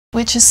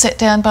which is set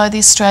down by the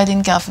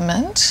Australian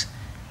government,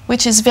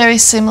 which is very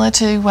similar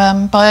to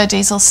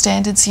biodiesel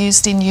standards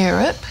used in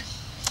Europe.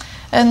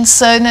 And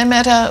so no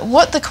matter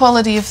what the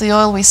quality of the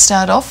oil we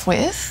start off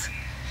with,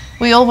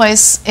 we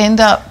always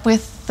end up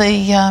with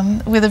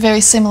a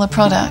very similar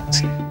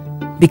product.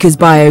 Because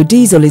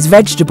biodiesel is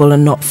vegetable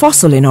and not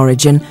fossil in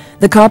origin,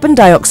 the carbon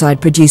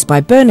dioxide produced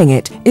by burning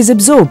it is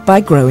absorbed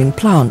by growing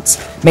plants,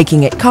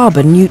 making it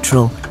carbon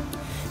neutral.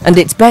 And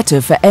it's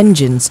better for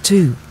engines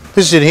too.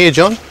 This is it here,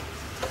 John.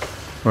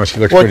 Well,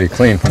 she looks pretty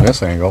clean from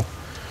this angle.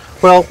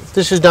 Well,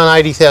 this has done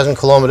 80,000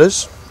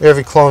 kilometres.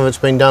 Every kilometre's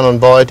been done on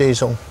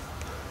biodiesel.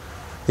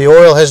 The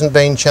oil hasn't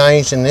been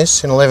changed in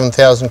this in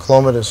 11,000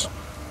 kilometres.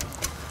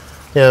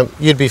 Now,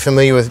 you'd be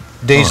familiar with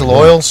diesel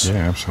oils.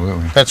 Yeah,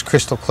 absolutely. That's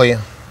crystal clear,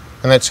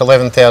 and that's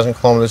 11,000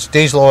 kilometres.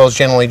 Diesel oil is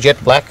generally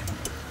jet black.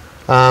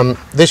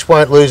 This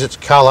won't lose its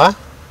colour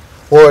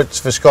or its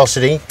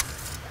viscosity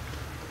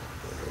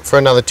for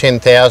another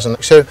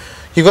 10,000. So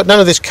you've got none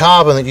of this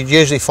carbon that you'd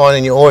usually find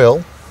in your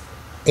oil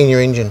in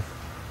your engine.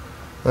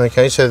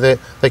 Okay, so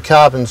the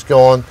carbon's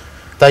gone.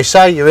 They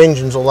say your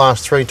engines will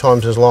last 3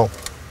 times as long.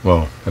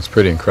 Well, that's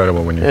pretty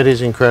incredible when you... It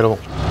is incredible.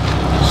 6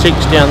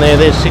 down there,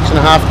 there's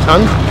 6.5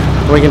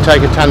 tonne. We can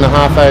take 1.5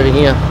 tons over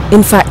here.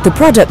 In fact, the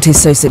product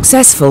is so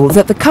successful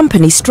that the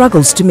company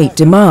struggles to meet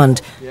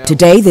demand.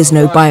 Today, there's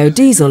no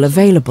biodiesel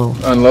available.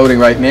 Unloading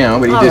right now,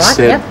 but he just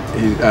said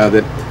that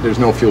there's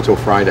no fuel till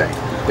Friday.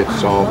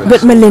 It's all...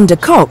 But Melinda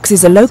Cox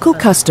is a local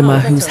customer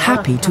who's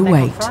happy to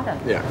wait.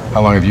 Yeah.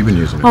 How long have you been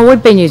using it? Oh,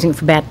 we've been using it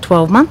for about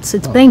 12 months.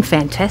 It's been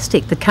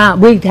fantastic. The car,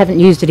 we haven't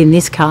used it in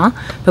this car,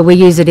 but we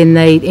use it in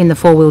the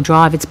four-wheel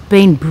drive. It's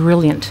been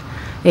brilliant.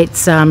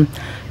 It's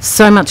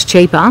so much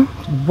cheaper,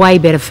 way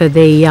better for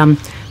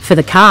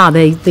the car.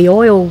 The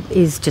oil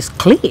is just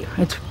clear.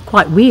 It's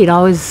quite weird.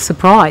 I was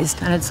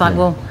surprised, and it's like,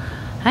 well,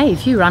 hey,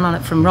 if you run on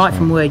it from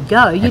word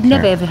go, you'd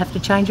never ever have to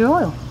change your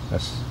oil.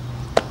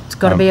 It's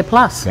got to be a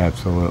plus.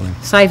 Absolutely.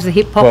 Saves the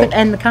hip pocket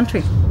and the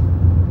country.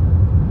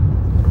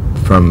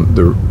 From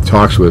the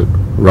talks with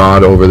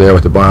Rod over there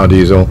with the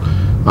biodiesel,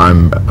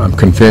 I'm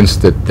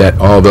convinced that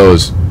all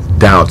those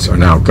doubts are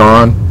now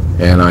gone,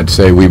 and I'd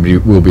say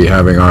we'll be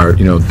having our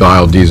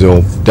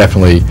biodiesel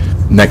definitely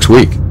next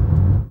week.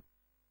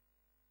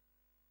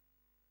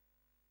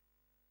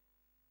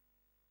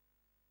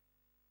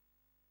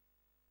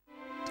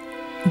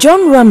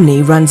 John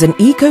Rumney runs an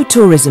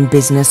eco-tourism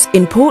business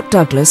in Port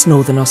Douglas,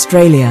 Northern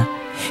Australia.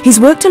 He's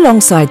worked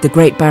alongside the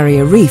Great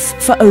Barrier Reef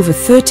for over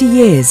 30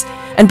 years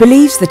and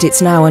believes that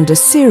it's now under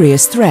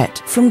serious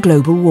threat from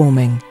global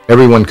warming.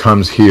 Everyone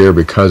comes here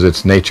because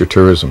it's nature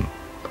tourism.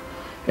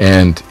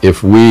 And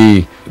if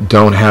we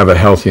don't have a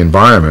healthy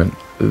environment,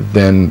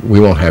 then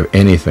we won't have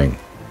anything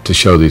to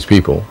show these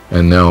people,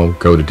 and they'll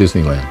go to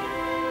Disneyland.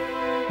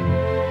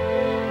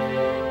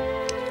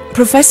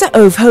 Professor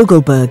Ove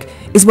Hogelberg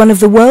is one of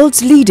the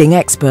world's leading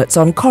experts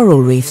on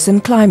coral reefs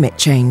and climate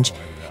change.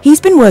 He's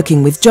been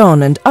working with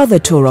John and other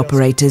tour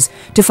operators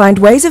to find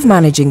ways of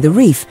managing the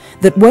reef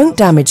that won't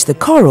damage the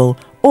coral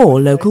or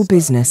local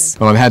business.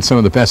 Well, I've had some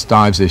of the best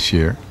dives this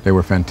year. They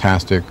were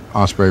fantastic.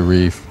 Osprey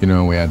Reef, we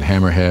had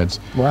hammerheads.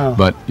 Wow.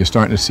 But you're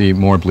starting to see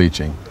more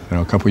bleaching.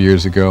 A couple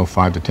years ago,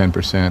 5 to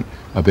 10%,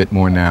 a bit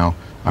more now.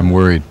 I'm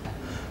worried.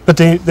 But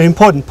the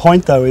important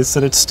point, though, is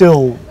that it's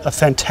still a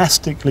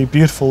fantastically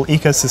beautiful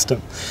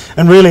ecosystem.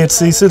 And really, it's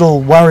these little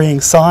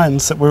worrying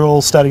signs that we're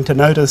all starting to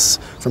notice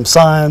from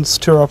science,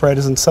 tour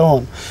operators and so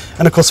on.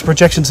 And of course, the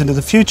projections into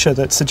the future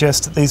that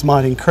suggest that these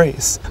might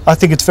increase. I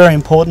think it's very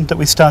important that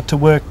we start to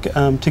work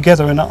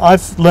together. And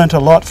I've learnt a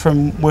lot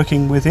from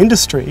working with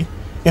industry,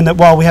 in that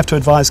while we have to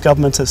advise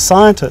governments as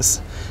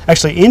scientists,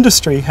 actually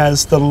industry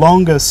has the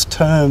longest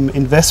term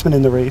investment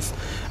in the reef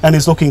and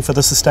is looking for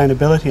the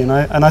sustainability,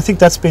 and I think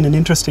that's been an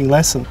interesting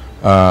lesson.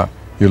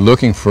 You're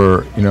looking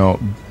for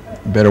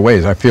better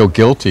ways. I feel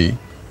guilty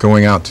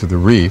going out to the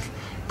reef,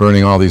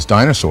 burning all these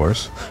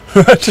dinosaurs,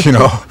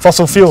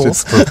 fossil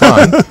fuels for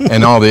fun,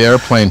 and all the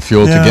airplane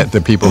fuel to get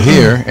the people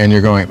here,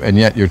 and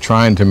yet you're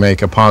trying to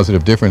make a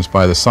positive difference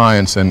by the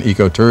science and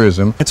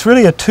ecotourism. It's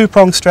really a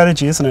two-pronged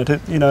strategy, isn't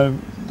it?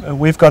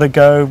 We've got to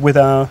go with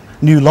our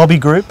new lobby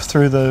group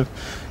through the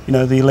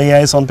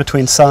liaison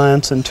between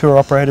science and tour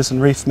operators and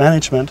reef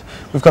management.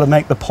 We've got to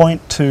make the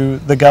point to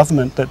the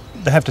government that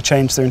they have to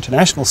change their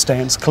international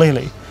stance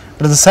clearly.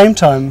 But at the same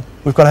time,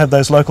 we've got to have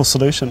those local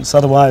solutions.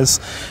 Otherwise,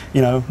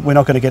 we're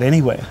not going to get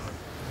anywhere.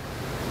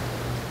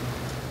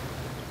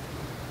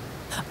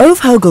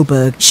 Ove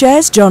Hogelberg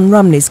shares John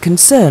Rumney's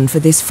concern for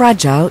this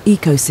fragile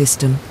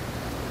ecosystem.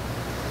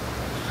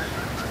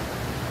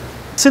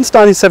 Since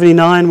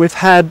 1979, we've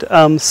had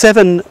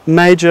 7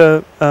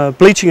 major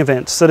bleaching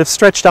events that have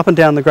stretched up and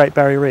down the Great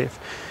Barrier Reef.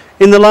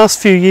 In the last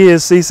few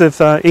years, these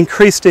have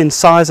increased in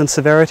size and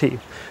severity.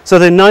 So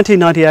in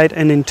 1998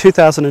 and in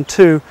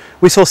 2002,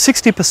 we saw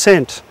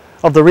 60%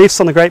 of the reefs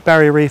on the Great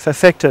Barrier Reef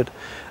affected,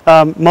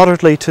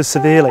 moderately to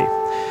severely.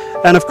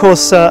 And of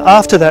course,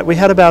 after that, we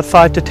had about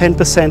 5 to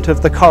 10%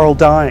 of the coral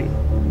dying.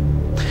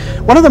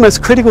 One of the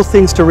most critical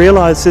things to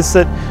realise is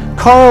that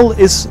coral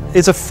is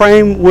a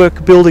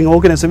framework building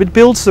organism. It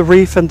builds the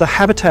reef and the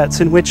habitats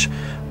in which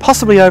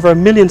possibly over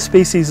 1 million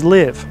species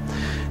live.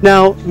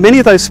 Now, many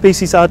of those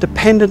species are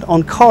dependent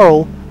on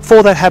coral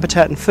for that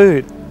habitat and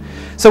food.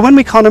 So when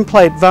we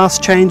contemplate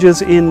vast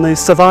changes in the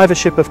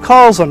survivorship of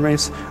corals on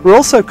reefs, we're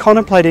also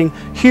contemplating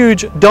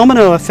huge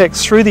domino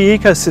effects through the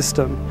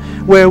ecosystem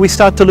where we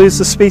start to lose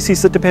the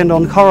species that depend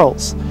on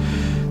corals.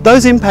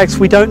 Those impacts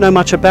we don't know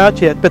much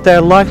about yet, but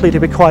they're likely to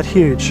be quite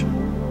huge.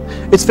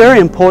 It's very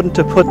important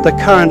to put the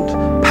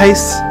current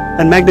pace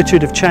and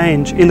magnitude of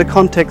change in the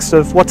context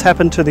of what's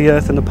happened to the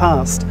Earth in the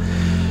past.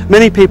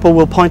 Many people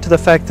will point to the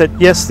fact that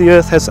yes, the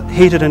Earth has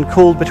heated and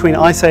cooled between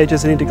ice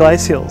ages and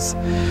interglacials.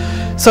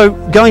 So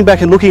going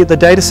back and looking at the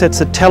data sets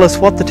that tell us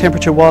what the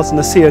temperature was and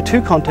the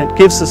CO2 content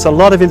gives us a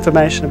lot of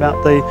information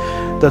about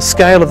the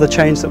scale of the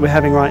change that we're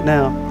having right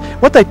now.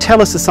 What they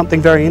tell us is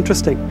something very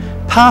interesting.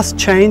 Past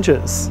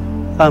changes,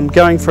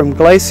 going from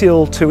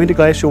glacial to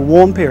interglacial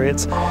warm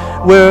periods,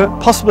 were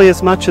possibly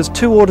as much as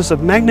 2 orders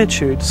of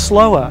magnitude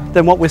slower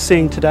than what we're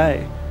seeing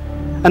today.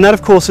 And that,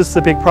 of course, is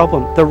the big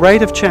problem. The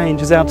rate of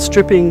change is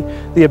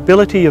outstripping the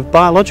ability of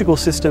biological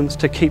systems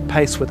to keep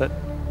pace with it.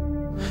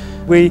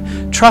 We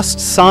trust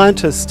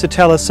scientists to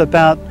tell us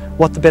about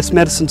what the best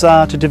medicines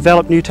are, to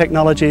develop new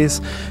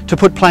technologies, to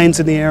put planes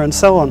in the air and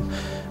so on.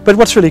 But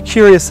what's really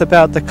curious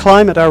about the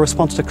climate, our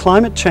response to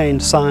climate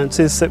change science,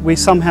 is that we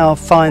somehow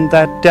find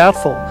that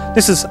doubtful.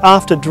 This is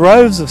after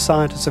droves of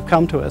scientists have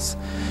come to us.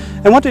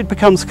 And what it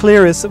becomes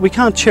clear is that we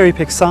can't cherry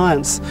pick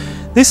science.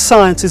 This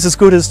science is as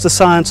good as the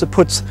science that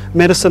puts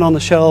medicine on the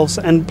shelves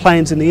and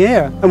planes in the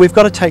air. And we've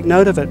got to take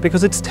note of it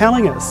because it's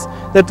telling us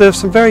that there are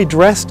some very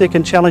drastic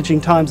and challenging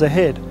times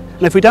ahead.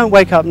 And if we don't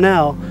wake up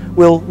now,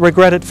 we'll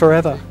regret it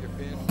forever.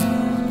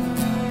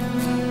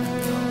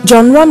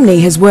 John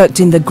Rumney has worked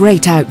in the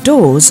great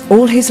outdoors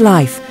all his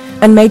life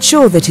and made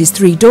sure that his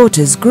 3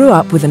 daughters grew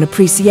up with an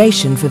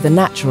appreciation for the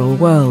natural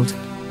world.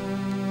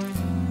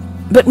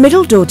 But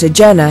middle daughter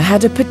Jenna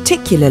had a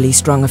particularly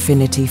strong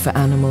affinity for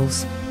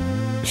animals.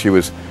 She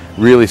was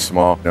really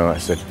small. You know, I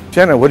said,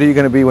 "Jenna, what are you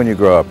going to be when you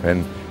grow up?"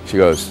 And she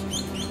goes,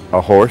 "A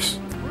horse."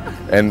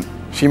 And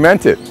she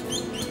meant it.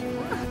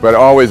 But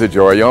always a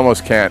joy. You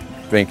almost can't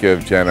think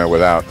of Jenna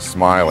without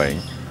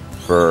smiling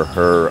for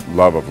her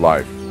love of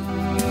life.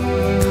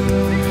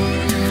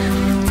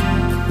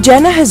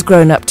 Jenna has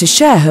grown up to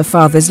share her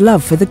father's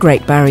love for the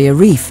Great Barrier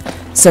Reef,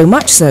 so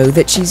much so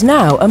that she's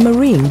now a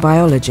marine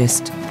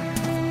biologist.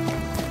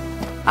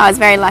 I was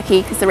very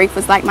lucky because the reef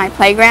was like my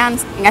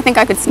playground. I think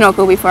I could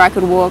snorkel before I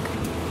could walk.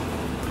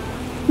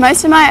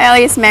 Most of my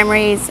earliest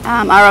memories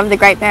are of the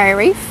Great Barrier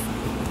Reef.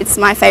 It's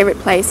my favourite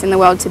place in the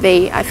world to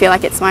be. I feel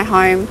like it's my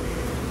home.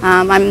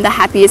 I'm the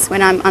happiest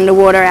when I'm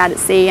underwater out at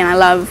sea, and I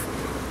love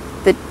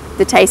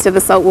the taste of the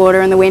salt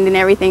water and the wind and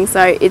everything,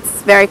 so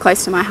it's very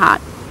close to my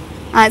heart.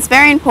 It's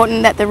very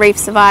important that the reef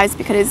survives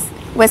because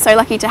we're so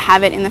lucky to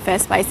have it in the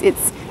first place.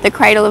 It's the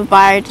cradle of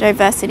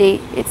biodiversity.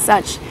 It's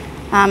such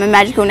a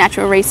magical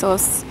natural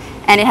resource,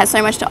 and it has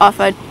so much to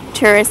offer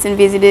tourists and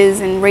visitors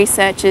and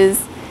researchers,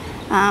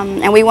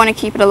 and we want to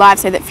keep it alive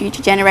so that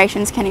future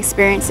generations can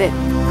experience it.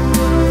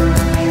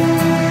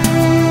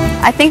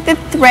 I think the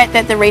threat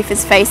that the reef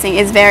is facing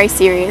is very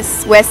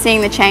serious. We're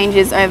seeing the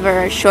changes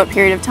over a short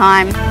period of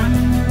time.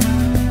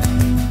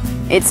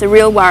 It's a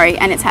real worry,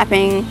 and it's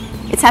happening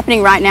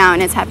right now,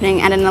 and it's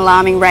happening at an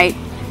alarming rate.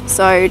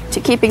 So to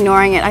keep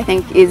ignoring it, I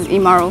think, is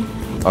immoral.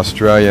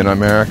 Australia and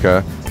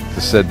America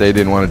said they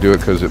didn't want to do it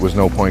because it was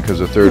no point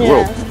because of third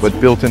world. But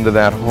built into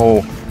that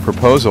whole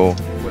proposal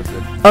was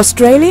that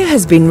Australia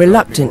has been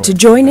reluctant to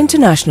join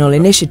international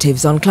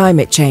initiatives on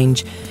climate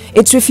change.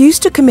 It's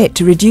refused to commit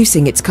to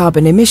reducing its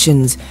carbon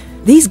emissions.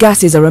 These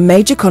gases are a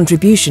major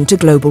contribution to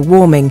global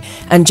warming,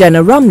 and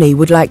Jenna Rumney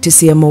would like to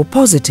see a more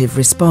positive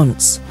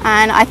response.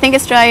 And I think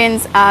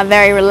Australians are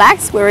very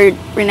relaxed. We're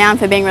renowned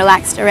for being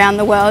relaxed around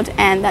the world,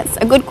 and that's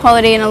a good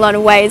quality in a lot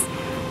of ways.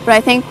 But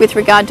I think with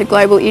regard to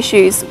global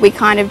issues, we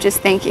kind of just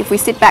think if we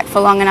sit back for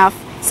long enough,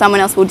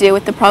 someone else will deal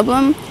with the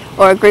problem,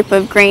 or a group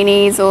of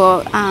greenies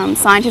or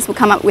scientists will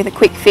come up with a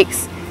quick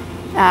fix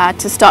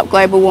to stop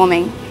global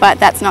warming. But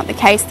that's not the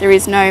case. There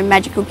is no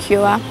magical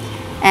cure,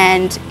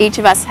 and each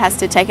of us has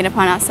to take it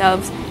upon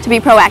ourselves to be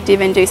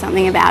proactive and do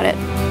something about it.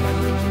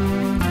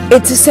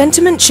 It's a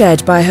sentiment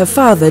shared by her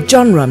father,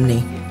 John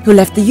Rumney, who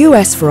left the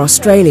US for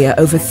Australia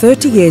over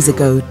 30 years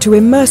ago to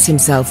immerse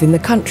himself in the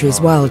country's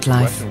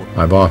wildlife.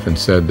 I've often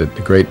said that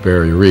the Great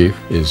Barrier Reef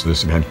is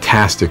this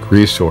fantastic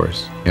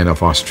resource, and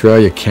if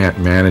Australia can't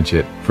manage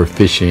it for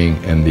fishing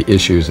and the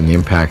issues and the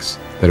impacts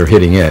that are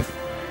hitting it,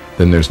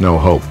 then there's no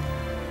hope,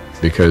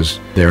 because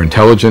they're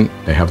intelligent,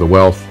 they have the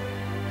wealth,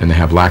 and they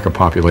have lack of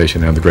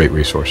population and have the great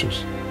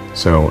resources.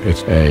 So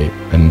it's an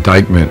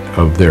indictment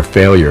of their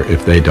failure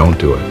if they don't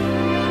do it.